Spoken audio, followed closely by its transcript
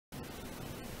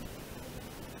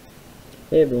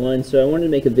Hey everyone, so I wanted to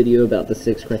make a video about the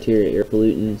 6 criteria air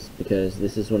pollutants because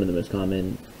this is one of the most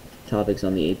common topics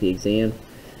on the AP exam.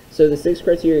 So the 6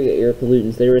 criteria air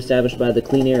pollutants, they were established by the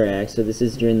Clean Air Act. So this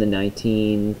is during the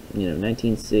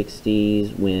 1960s,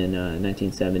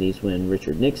 1970s when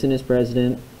Richard Nixon is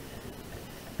president.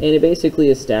 And it basically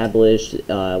established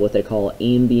what they call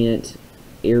ambient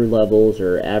air levels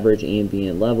or average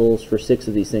ambient levels for 6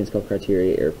 of these things called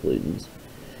criteria air pollutants.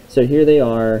 So here they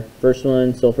are. First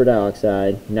one, sulfur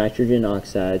dioxide, nitrogen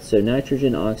oxides. So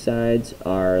nitrogen oxides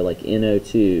are like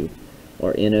NO2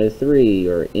 or NO3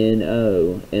 or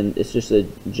NO, and it's just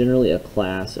generally a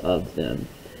class of them.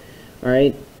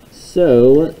 Alright,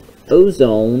 so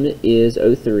ozone is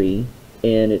O3,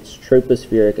 and it's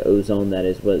tropospheric ozone, that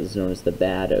is what is known as the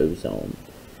bad ozone.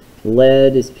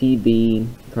 Lead is PB,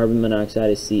 carbon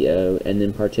monoxide is CO, and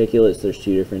then particulates, there's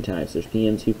 2 different types. There's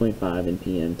PM2.5 and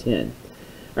PM10.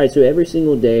 Alright, so every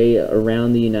single day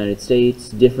around the United States,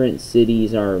 different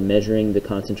cities are measuring the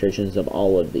concentrations of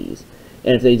all of these.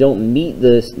 And if they don't meet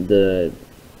the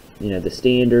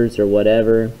standards or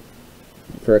whatever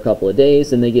for a couple of days,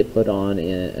 then they get put on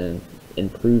an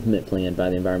improvement plan by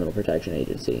the Environmental Protection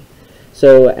Agency.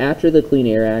 So after the Clean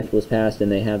Air Act was passed and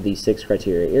they have these 6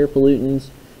 criteria air pollutants,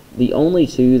 the only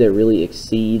 2 that really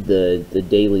exceed the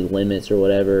daily limits or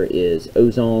whatever is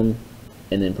ozone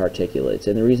and then particulates.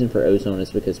 And the reason for ozone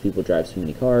is because people drive so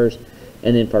many cars,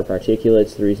 and then for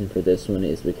particulates, the reason for this one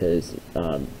is because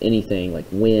anything like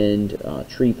wind,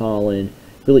 tree pollen,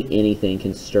 really anything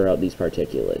can stir up these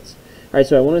particulates. Alright,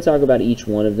 so I want to talk about each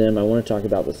one of them. I want to talk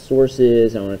about the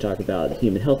sources, I want to talk about the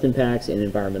human health impacts and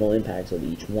environmental impacts of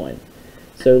each one.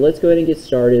 So let's go ahead and get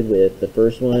started with the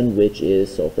first one, which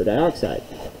is sulfur dioxide.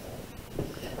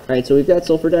 Alright, so we've got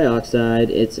sulfur dioxide,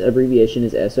 its abbreviation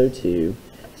is SO2.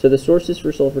 So the sources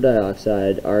for sulfur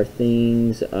dioxide are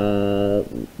things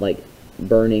like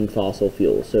burning fossil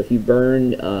fuels. So if you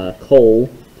burn coal,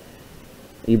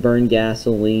 you burn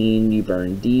gasoline, you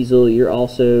burn diesel, you're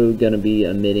also going to be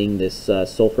emitting this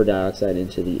sulfur dioxide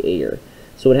into the air.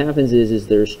 So what happens is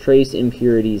there's trace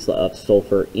impurities of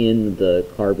sulfur in the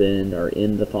carbon or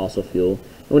in the fossil fuel.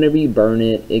 And whenever you burn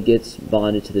it, it gets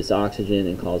bonded to this oxygen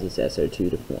and causes SO2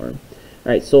 to form.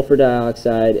 Alright, sulfur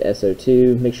dioxide,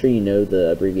 SO2, make sure you know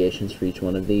the abbreviations for each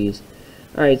one of these.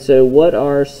 Alright, so what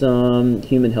are some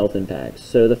human health impacts?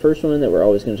 So the first one that we're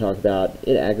always going to talk about,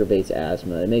 it aggravates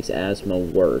asthma. It makes asthma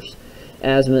worse.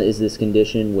 Asthma is this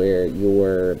condition where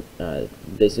your,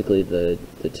 basically the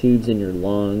tubes in your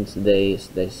lungs, they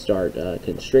start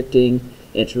constricting, and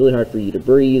it's really hard for you to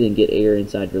breathe and get air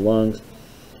inside your lungs.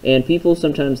 And people,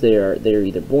 sometimes they're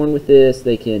either born with this,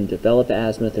 they can develop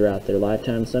asthma throughout their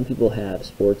lifetime. Some people have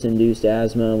sports-induced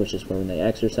asthma, which is when they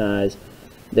exercise,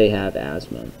 they have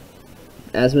asthma.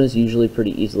 Asthma is usually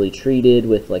pretty easily treated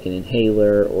with like an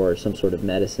inhaler or some sort of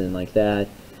medicine like that.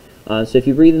 So if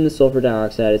you breathe in the sulfur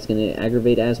dioxide, it's going to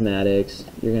aggravate asthmatics,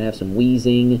 you're going to have some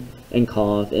wheezing and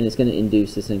cough, and it's going to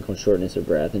induce this thing called shortness of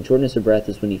breath. And shortness of breath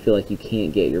is when you feel like you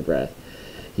can't get your breath.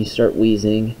 You start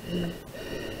wheezing.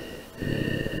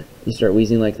 You start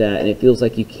wheezing like that, and it feels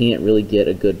like you can't really get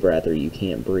a good breath or you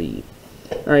can't breathe.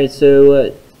 Alright,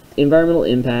 so environmental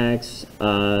impacts.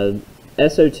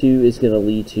 SO2 is going to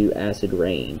lead to acid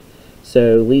rain.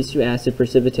 So leads to acid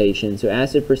precipitation. So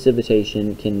acid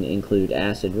precipitation can include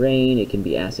acid rain, it can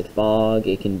be acid fog,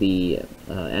 it can be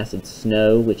acid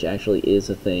snow, which actually is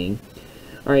a thing.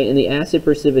 Alright, and the acid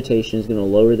precipitation is going to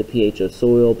lower the pH of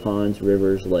soil, ponds,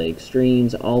 rivers, lakes,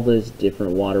 streams, all those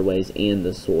different waterways and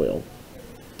the soil.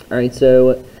 Alright,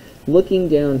 so looking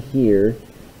down here,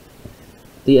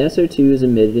 the SO2 is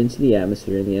emitted into the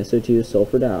atmosphere, and the SO2 is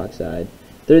sulfur dioxide.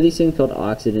 There are these things called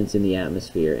oxidants in the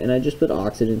atmosphere, and I just put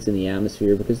oxidants in the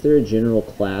atmosphere because they're a general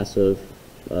class of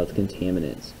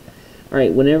contaminants.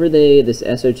 Alright, whenever this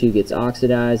SO2 gets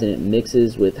oxidized and it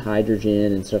mixes with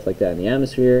hydrogen and stuff like that in the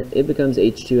atmosphere, it becomes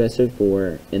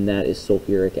H2SO4, and that is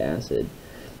sulfuric acid.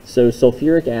 So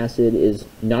sulfuric acid is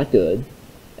not good.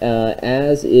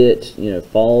 As it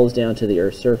falls down to the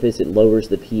Earth's surface, it lowers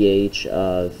the pH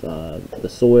of the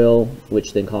soil,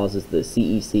 which then causes the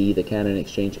CEC, the cation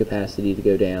exchange capacity, to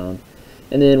go down.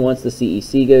 And then once the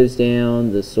CEC goes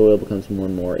down, the soil becomes more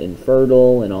and more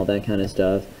infertile and all that kind of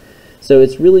stuff. So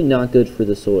it's really not good for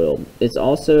the soil. It's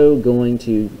also going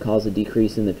to cause a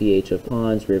decrease in the pH of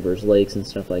ponds, rivers, lakes, and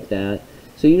stuff like that.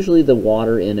 So usually the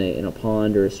water in a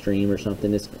pond or a stream or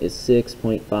something is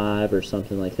 6.5 or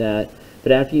something like that.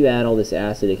 But after you add all this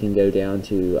acid, it can go down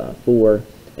to 4.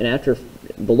 And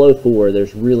below 4,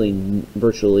 there's really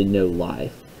virtually no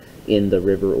life in the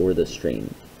river or the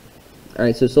stream.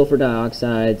 Alright, so sulfur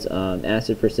dioxides,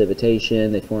 acid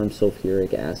precipitation, they form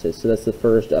sulfuric acid. So that's the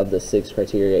first of the 6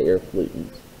 criteria air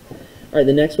pollutants. Alright,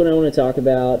 the next one I want to talk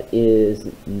about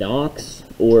is NOx,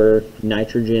 or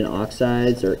nitrogen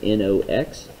oxides, or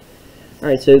NOx.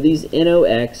 Alright, so these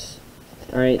NOx,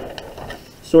 alright,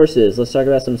 sources. Let's talk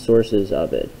about some sources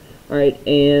of it. Alright,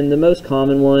 and the most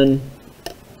common one,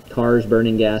 cars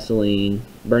burning gasoline,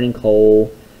 burning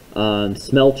coal,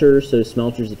 smelters. So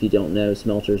smelters, if you don't know,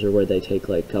 smelters are where they take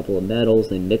like a couple of metals,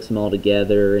 they mix them all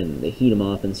together, and they heat them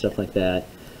up and stuff like that.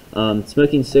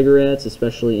 Smoking cigarettes,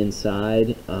 especially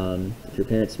inside. If your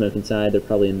parents smoke inside, they're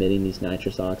probably emitting these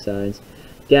nitrous oxides.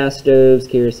 Gas stoves,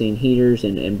 kerosene heaters,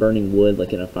 and burning wood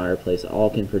like in a fireplace all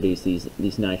can produce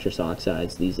these nitrous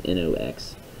oxides, these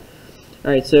NOx.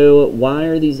 Alright, so why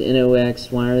are these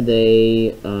NOx, why are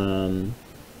they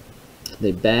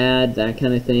bad, that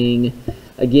kind of thing?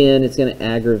 Again, it's going to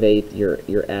aggravate your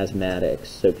asthmatics.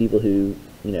 So people who,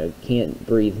 you know, can't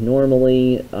breathe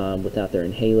normally without their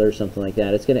inhaler or something like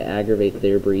that, it's going to aggravate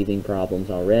their breathing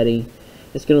problems already.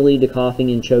 It's going to lead to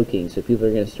coughing and choking. So people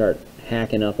are going to start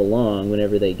hacking up a lung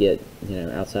whenever they get, you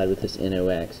know, outside with this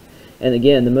NOx. And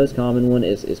again, the most common one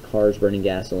is cars burning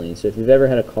gasoline. So if you've ever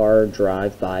had a car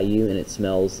drive by you and it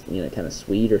smells, you know, kind of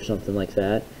sweet or something like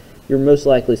that, you're most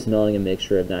likely smelling a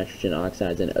mixture of nitrogen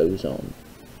oxides and ozone.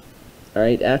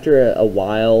 Alright, after a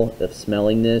while of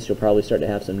smelling this, you'll probably start to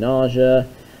have some nausea,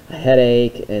 a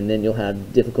headache, and then you'll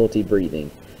have difficulty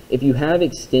breathing. If you have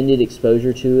extended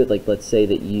exposure to it, like let's say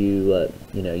that you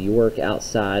work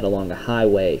outside along a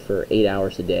highway for 8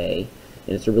 hours a day,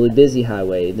 and it's a really busy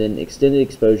highway, then extended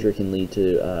exposure can lead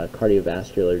to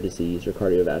cardiovascular disease or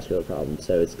cardiovascular problems.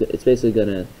 So it's basically going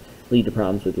to lead to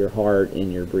problems with your heart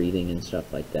and your breathing and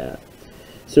stuff like that.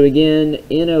 So again,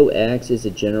 NOx is a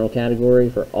general category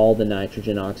for all the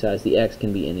nitrogen oxides. The X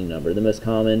can be any number. The most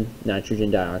common,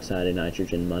 nitrogen dioxide and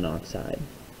nitrogen monoxide.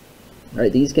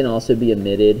 Alright, these can also be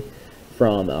emitted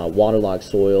from waterlogged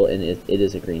soil, and it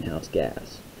is a greenhouse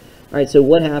gas. Alright, so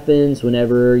what happens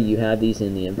whenever you have these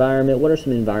in the environment? What are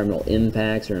some environmental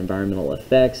impacts or environmental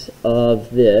effects of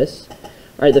this?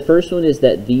 Alright, the first one is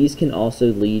that these can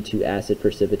also lead to acid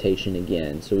precipitation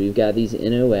again. So we've got these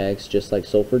NOx, just like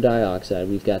sulfur dioxide,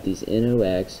 we've got these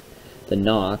NOx, the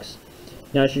NOx.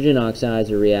 Nitrogen oxides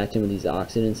are reacting with these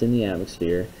oxidants in the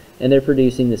atmosphere, and they're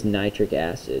producing this nitric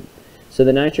acid. So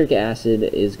the nitric acid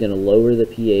is going to lower the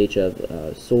pH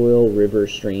of soil,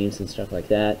 rivers, streams, and stuff like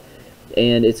that,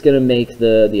 and it's going to make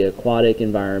the aquatic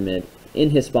environment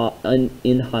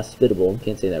inhospitable,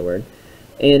 can't say that word,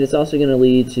 and it's also going to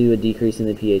lead to a decrease in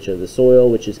the pH of the soil,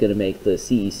 which is going to make the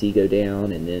CEC go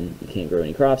down, and then you can't grow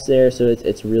any crops there, so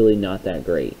it's really not that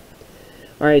great.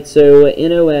 Alright, so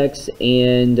NOx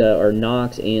and or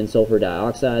NOx and sulfur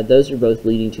dioxide, those are both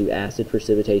leading to acid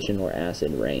precipitation or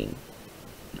acid rain.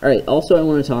 Alright, also I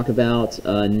want to talk about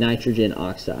nitrogen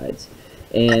oxides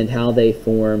and how they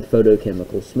form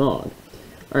photochemical smog.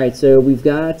 Alright, so we've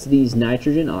got these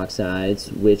nitrogen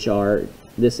oxides, which are,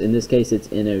 in this case it's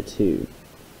NO2.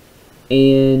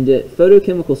 And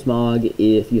photochemical smog,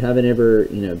 if you haven't ever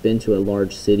been to a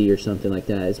large city or something like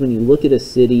that, is when you look at a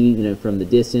city from the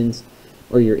distance,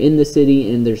 or you're in the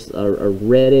city and there's a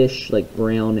reddish, like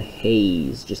brown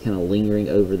haze just kind of lingering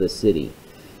over the city.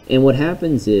 And what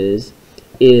happens is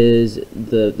there's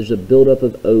a buildup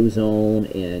of ozone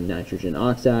and nitrogen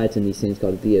oxides and these things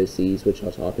called VOCs, which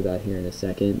I'll talk about here in a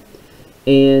second.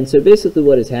 And so basically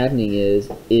what is happening is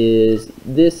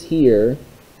this here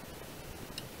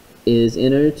is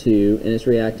NO2, and it's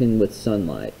reacting with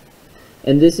sunlight.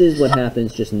 And this is what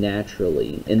happens just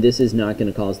naturally, and this is not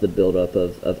going to cause the buildup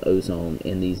of ozone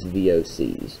in these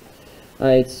VOCs.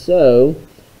 Alright, so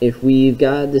if we've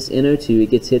got this NO2,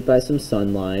 it gets hit by some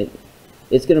sunlight,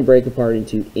 it's going to break apart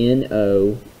into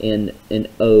NO and an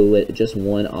O at just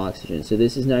one oxygen. So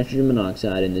this is nitrogen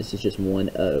monoxide, and this is just one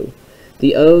O.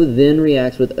 The O then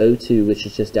reacts with O2, which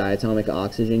is just diatomic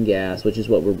oxygen gas, which is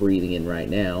what we're breathing in right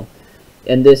now.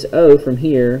 And this O from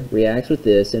here reacts with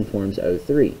this and forms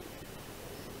O3.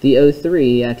 The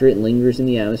O3, after it lingers in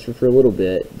the atmosphere for a little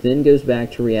bit, then goes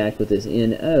back to react with this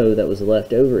NO that was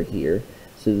left over here.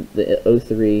 So the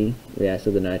O3 reacts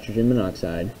with the nitrogen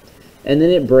monoxide, and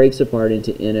then it breaks apart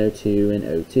into NO2 and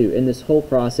O2, and this whole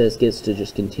process gets to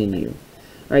just continue.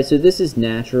 Alright, so this is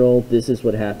natural. This is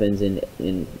what happens in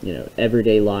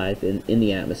everyday life, in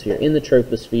the atmosphere, in the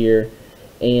troposphere,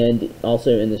 and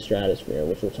also in the stratosphere,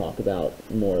 which we'll talk about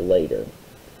more later.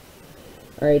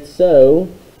 Alright, so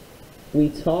we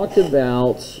talked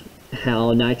about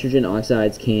how nitrogen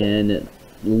oxides can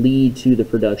lead to the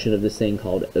production of this thing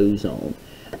called ozone.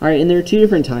 Alright, and there are two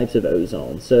different types of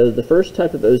ozone. So the first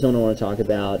type of ozone I want to talk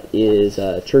about is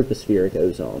tropospheric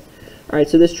ozone. Alright,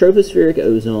 so this tropospheric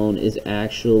ozone is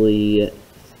actually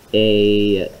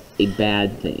a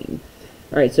bad thing.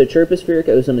 Alright, so tropospheric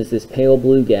ozone is this pale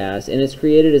blue gas, and it's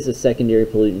created as a secondary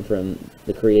pollutant from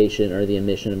the creation or the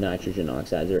emission of nitrogen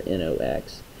oxides, or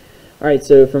NOx. Alright,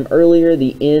 so from earlier,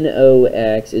 the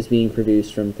NOx is being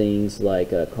produced from things like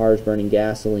cars burning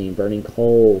gasoline, burning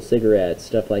coal, cigarettes,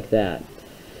 stuff like that.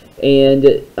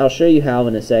 And I'll show you how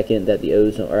in a second that the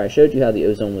ozone, or I showed you how the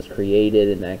ozone was created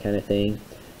and that kind of thing.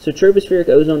 So tropospheric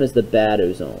ozone is the bad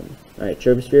ozone. Alright,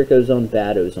 tropospheric ozone,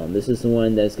 bad ozone. This is the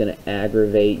one that's going to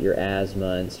aggravate your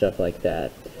asthma and stuff like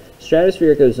that.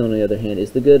 Stratospheric ozone, on the other hand,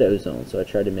 is the good ozone. So I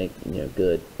tried to make,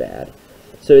 good, bad.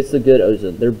 So it's the good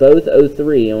ozone. They're both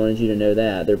O3. I wanted you to know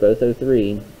that. They're both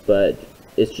O3, but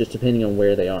it's just depending on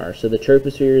where they are. So the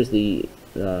troposphere is the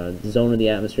zone of the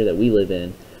atmosphere that we live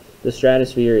in. The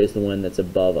stratosphere is the one that's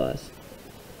above us.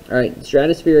 Alright,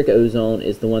 stratospheric ozone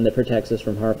is the one that protects us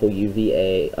from harmful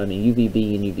UVB and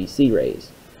UVC rays.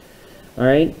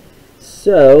 Alright,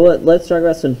 so let's talk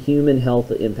about some human health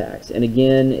impacts. And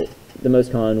again, the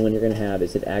most common one you're going to have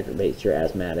is it aggravates your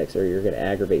asthmatics, or you're going to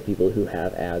aggravate people who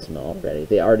have asthma already.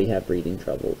 They already have breathing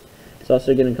troubles. It's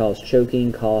also going to cause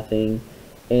choking, coughing,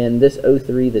 and this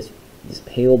O3, this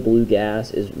pale blue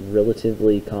gas, is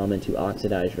relatively common to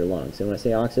oxidize your lungs. And when I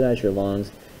say oxidize your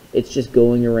lungs, it's just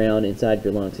going around inside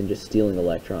your lungs and just stealing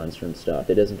electrons from stuff.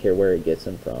 It doesn't care where it gets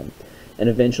them from. And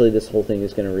eventually this whole thing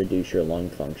is going to reduce your lung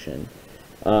function.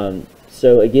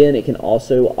 So again, it can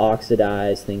also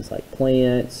oxidize things like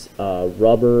plants,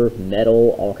 rubber,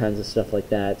 metal, all kinds of stuff like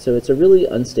that. So it's a really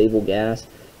unstable gas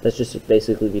that's just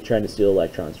basically trying to steal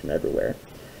electrons from everywhere.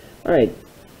 Alright,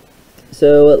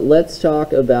 so let's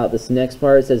talk about this next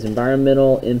part. It says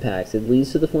environmental impacts. It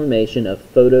leads to the formation of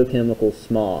photochemical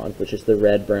smog, which is the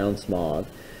red-brown smog,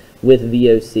 with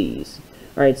VOCs.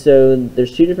 Alright, so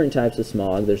there's two different types of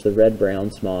smog. There's the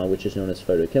red-brown smog, which is known as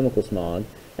photochemical smog,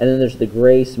 and then there's the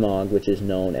gray smog, which is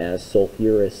known as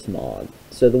sulfurous smog.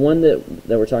 So the one that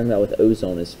we're talking about with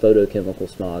ozone is photochemical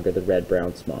smog, or the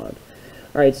red-brown smog.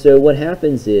 Alright, so what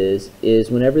happens is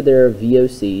whenever there are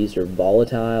VOCs, or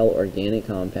volatile organic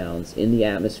compounds, in the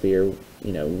atmosphere,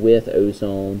 with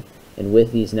ozone and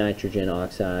with these nitrogen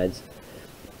oxides,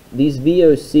 these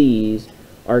VOCs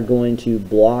are going to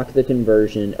block the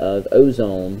conversion of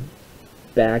ozone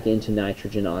back into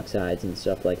nitrogen oxides and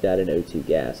stuff like that in O2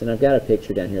 gas. And I've got a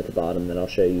picture down here at the bottom that I'll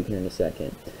show you here in a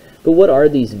second. But what are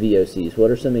these VOCs?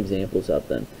 What are some examples of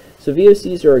them? So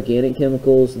VOCs are organic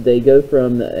chemicals. They go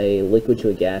from a liquid to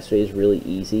a gas phase really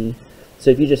easy.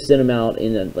 So if you just send them out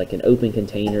in like an open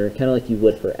container, kind of like you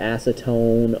would for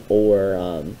acetone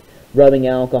or rubbing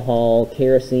alcohol,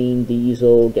 kerosene,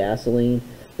 diesel, gasoline,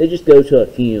 they just go to a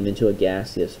fume, into a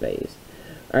gaseous phase.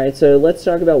 Alright, so let's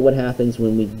talk about what happens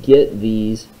when we get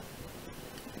these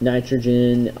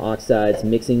nitrogen oxides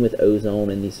mixing with ozone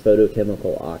and these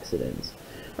photochemical oxidants.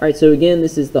 Alright, so again,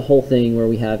 this is the whole thing where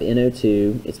we have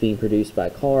NO2. It's being produced by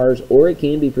cars, or it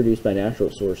can be produced by natural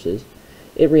sources.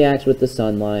 It reacts with the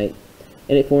sunlight,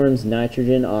 and it forms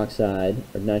nitrogen oxide,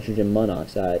 or nitrogen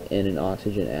monoxide, and an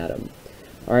oxygen atom.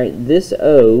 Alright, this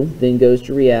O then goes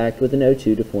to react with an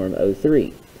O2 to form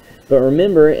O3. But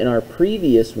remember, in our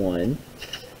previous one,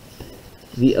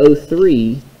 the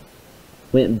O3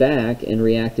 went back and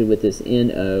reacted with this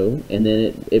NO, and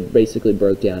then it basically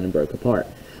broke down and broke apart.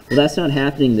 Well, that's not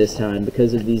happening this time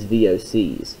because of these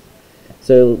VOCs.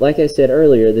 So, like I said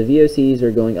earlier, the VOCs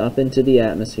are going up into the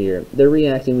atmosphere. They're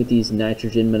reacting with these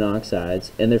nitrogen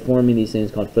monoxides, and they're forming these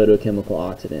things called photochemical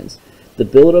oxidants. The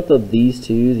buildup of these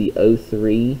two, the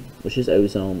O3, which is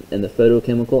ozone, and the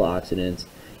photochemical oxidants,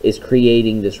 is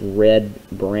creating this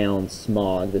red-brown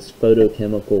smog, this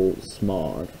photochemical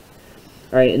smog.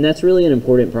 Alright, and that's really an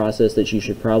important process that you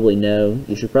should probably know.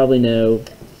 You should probably know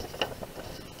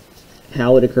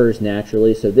how it occurs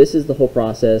naturally. So this is the whole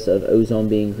process of ozone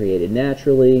being created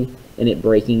naturally and it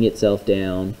breaking itself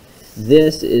down.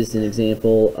 This is an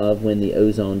example of when the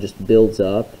ozone just builds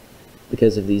up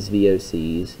because of these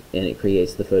VOCs and it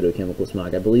creates the photochemical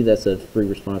smog. I believe that's a free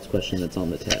response question that's on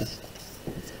the test.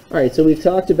 Alright, so we've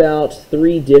talked about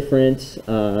three different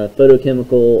criteria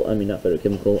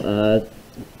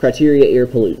air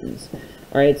pollutants.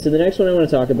 Alright, so the next one I want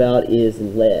to talk about is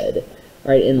lead.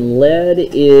 Alright, and lead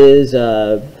is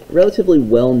relatively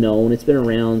well known. It's been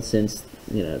around since,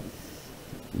 the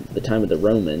time of the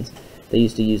Romans. They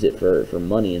used to use it for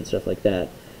money and stuff like that.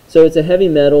 So it's a heavy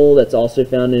metal that's also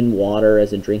found in water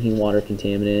as a drinking water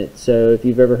contaminant. So if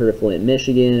you've ever heard of Flint,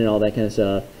 Michigan and all that kind of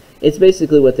stuff, It's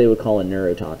basically what they would call a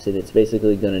neurotoxin. It's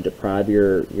basically going to deprive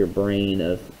your brain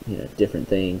of different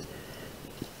things.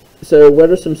 So what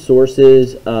are some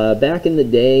sources? Back in the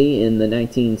day, in the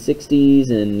 1960s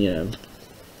and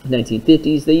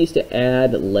 1950s, they used to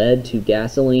add lead to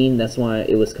gasoline. That's why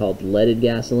it was called leaded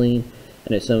gasoline.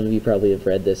 I know some of you probably have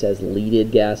read this as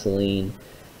leaded gasoline,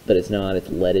 but it's not. It's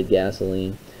leaded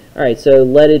gasoline. All right, so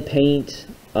leaded paint.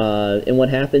 And what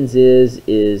happens is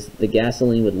the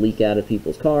gasoline would leak out of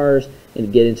people's cars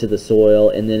and get into the soil,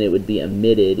 and then it would be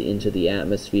emitted into the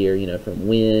atmosphere, from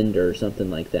wind or something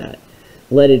like that.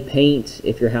 Leaded paint,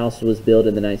 if your house was built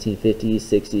in the 1950s,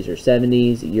 60s, or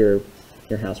 70s, your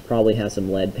house probably has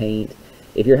some lead paint.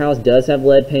 If your house does have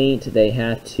lead paint, they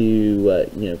have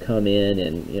to come in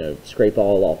and scrape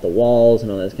all off the walls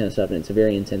and all that kind of stuff, and it's a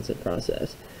very intensive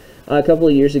process. A couple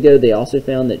of years ago, they also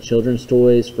found that children's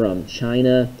toys from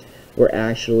China were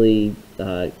actually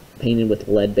painted with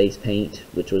lead-based paint,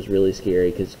 which was really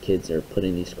scary because kids are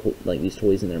putting these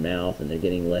toys in their mouth and they're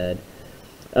getting lead.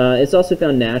 It's also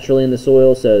found naturally in the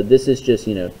soil, so this is just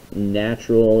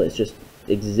natural. It's just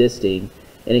existing,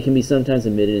 and it can be sometimes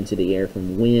emitted into the air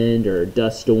from wind or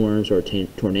dust storms or a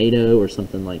tornado or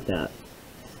something like that.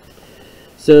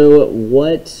 So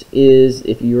what is,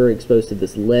 if you are exposed to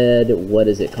this lead, what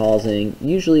is it causing?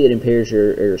 Usually it impairs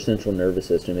your central nervous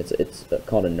system. It's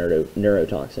called a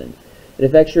neurotoxin. It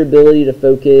affects your ability to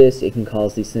focus. It can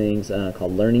cause these things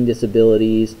called learning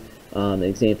disabilities. An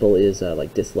example is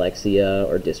like dyslexia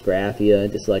or dysgraphia.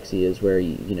 Dyslexia is where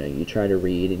you try to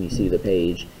read and you see the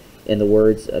page and the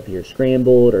words appear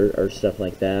scrambled or stuff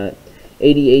like that.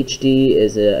 ADHD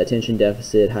is an attention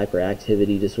deficit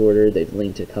hyperactivity disorder. They've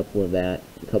linked a couple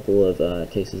of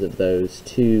cases of those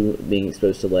to being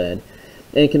exposed to lead.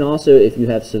 And it can also, if you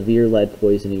have severe lead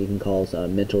poisoning, it can cause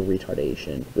mental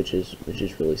retardation, which is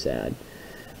really sad.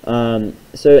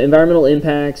 So environmental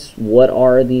impacts. What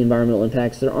are the environmental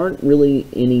impacts? There aren't really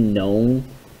any known,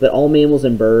 but all mammals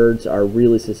and birds are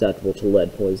really susceptible to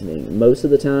lead poisoning. Most of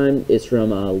the time, it's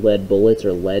from lead bullets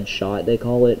or lead shot, they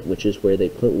call it, which is where they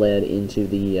put lead into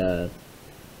the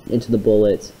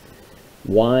bullets.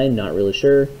 Why? Not really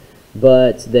sure,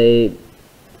 but they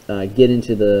get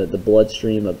into the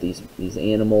bloodstream of these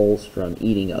animals from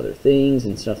eating other things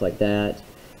and stuff like that.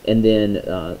 And then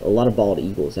a lot of bald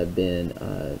eagles have been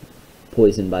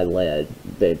poisoned by lead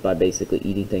by basically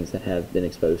eating things that have been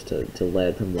exposed to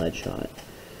lead from lead shot.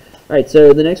 Alright,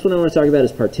 so the next one I want to talk about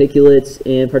is particulates.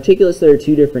 And particulates, there are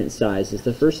two different sizes.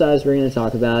 The first size we're going to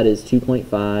talk about is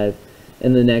 2.5,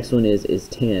 and the next one is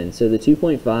 10. So the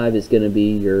 2.5 is going to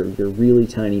be your really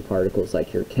tiny particles,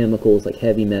 like your chemicals, like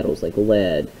heavy metals, like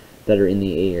lead, that are in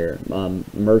the air,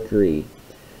 mercury.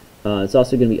 It's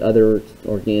also going to be other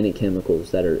organic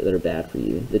chemicals that are bad for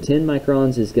you. The 10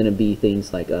 microns is going to be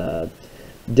things like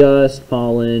dust,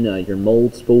 pollen, your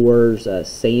mold spores,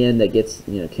 sand that gets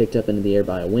kicked up into the air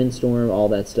by a windstorm, all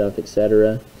that stuff,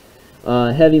 etc.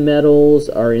 Heavy metals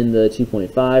are in the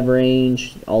 2.5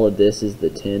 range. All of this is the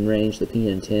 10 range, the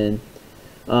PM10.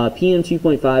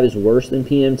 PM2.5 is worse than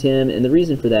PM10, and the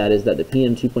reason for that is that the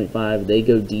PM2.5, they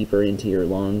go deeper into your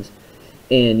lungs,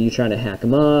 and you try to hack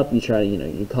them up, you try to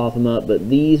you cough them up, but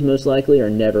these most likely are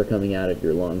never coming out of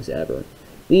your lungs ever.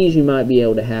 These you might be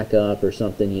able to hack up or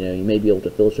something, you may be able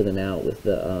to filter them out with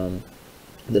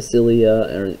the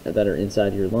cilia that are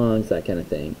inside your lungs, that kind of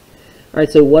thing.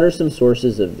 Alright, so what are some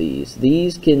sources of these?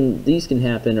 These can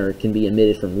happen or can be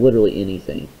emitted from literally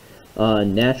anything.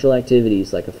 Natural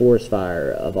activities like a forest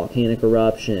fire, a volcanic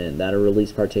eruption, that'll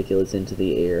release particulates into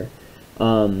the air.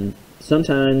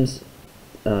 Sometimes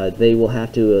they will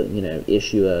have to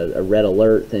issue a red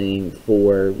alert thing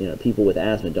for people with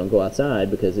asthma. Don't go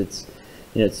outside because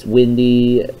it's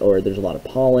windy or there's a lot of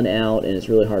pollen out and it's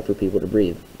really hard for people to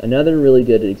breathe. Another really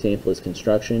good example is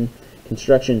construction.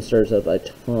 Construction stirs up a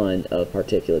ton of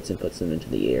particulates and puts them into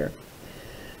the air.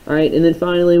 Alright, and then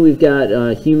finally we've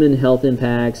got human health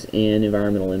impacts and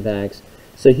environmental impacts.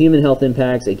 So human health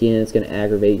impacts, again, it's going to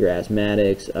aggravate your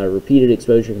asthmatics. Repeated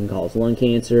exposure can cause lung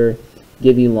cancer,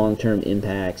 give you long-term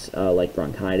impacts like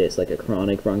bronchitis, like a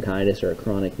chronic bronchitis or a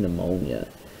chronic pneumonia.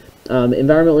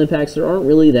 Environmental impacts, there aren't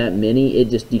really that many. It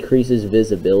just decreases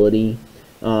visibility.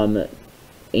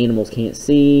 Animals can't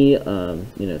see,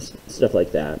 stuff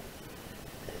like that.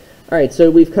 Alright,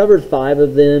 so we've covered 5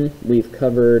 of them. We've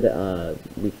covered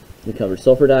we covered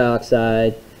sulfur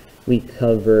dioxide, we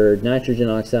covered nitrogen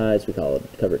oxides, we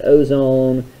covered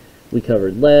ozone, we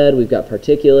covered lead, we've got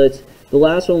particulates. The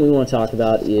last one we want to talk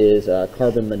about is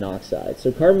carbon monoxide.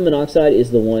 So carbon monoxide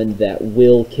is the one that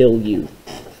will kill you.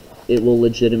 It will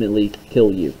legitimately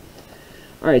kill you.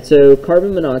 Alright, so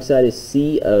carbon monoxide is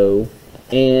CO,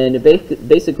 And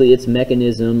basically its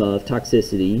mechanism of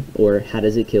toxicity, or how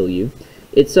does it kill you,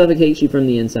 it suffocates you from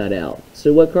the inside out.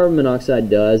 So what carbon monoxide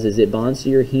does is it bonds to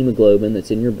your hemoglobin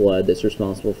that's in your blood that's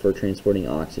responsible for transporting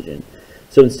oxygen.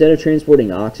 So instead of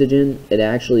transporting oxygen, it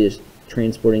actually is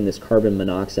transporting this carbon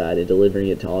monoxide and delivering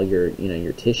it to all your,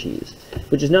 your tissues,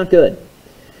 which is not good.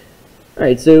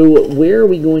 Alright, so where are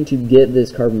we going to get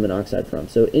this carbon monoxide from?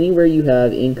 So anywhere you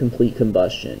have incomplete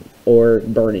combustion or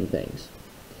burning things.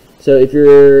 So if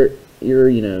you're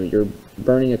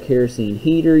burning a kerosene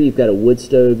heater, you've got a wood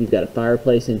stove, you've got a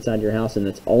fireplace inside your house, and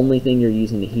that's the only thing you're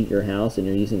using to heat your house, and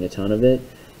you're using a ton of it,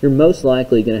 you're most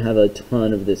likely going to have a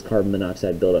ton of this carbon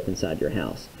monoxide build up inside your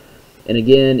house. And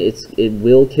again, it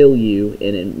will kill you,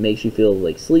 and it makes you feel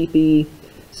like sleepy.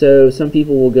 So some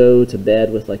people will go to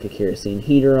bed with like a kerosene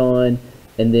heater on,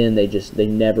 and then they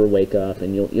never wake up,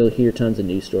 and you'll hear tons of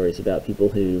news stories about people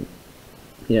who,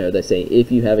 they say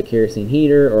if you have a kerosene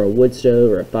heater or a wood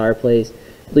stove or a fireplace,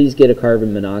 please get a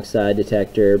carbon monoxide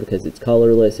detector because it's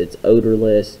colorless, it's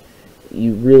odorless,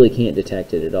 you really can't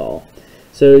detect it at all.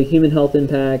 So human health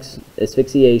impacts,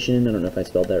 asphyxiation, I don't know if I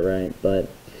spelled that right, but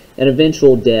an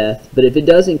eventual death. But if it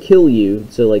doesn't kill you,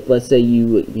 so like let's say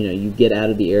you get out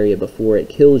of the area before it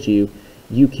kills you,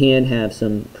 you can have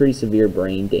some pretty severe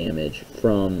brain damage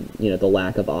from the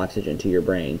lack of oxygen to your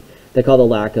brain. They call the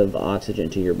lack of oxygen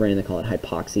to your brain, they call it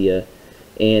hypoxia,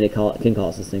 and it can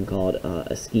cause this thing called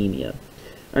ischemia.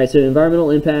 Alright, so environmental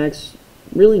impacts,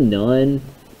 really none,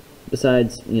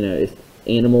 besides, if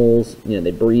animals,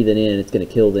 they breathe it in, it's going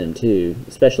to kill them too,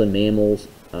 especially mammals,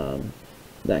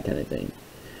 that kind of thing.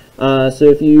 So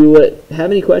if you have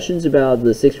any questions about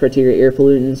the 6 criteria air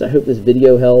pollutants, I hope this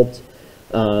video helped.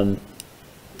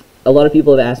 A lot of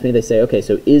people have asked me, they say, okay,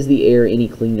 so is the air any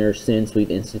cleaner since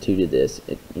we've instituted this?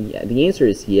 Yeah, the answer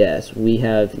is yes. We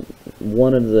have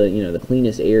one of the, the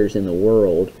cleanest airs in the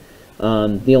world.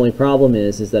 The only problem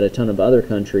is that a ton of other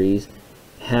countries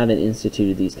haven't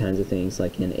instituted these kinds of things,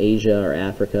 like in Asia or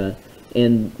Africa,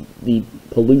 and the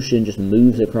pollution just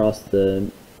moves across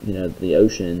the, the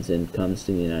oceans and comes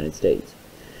to the United States.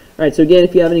 All right, so again,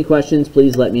 if you have any questions,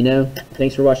 please let me know.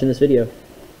 Thanks for watching this video.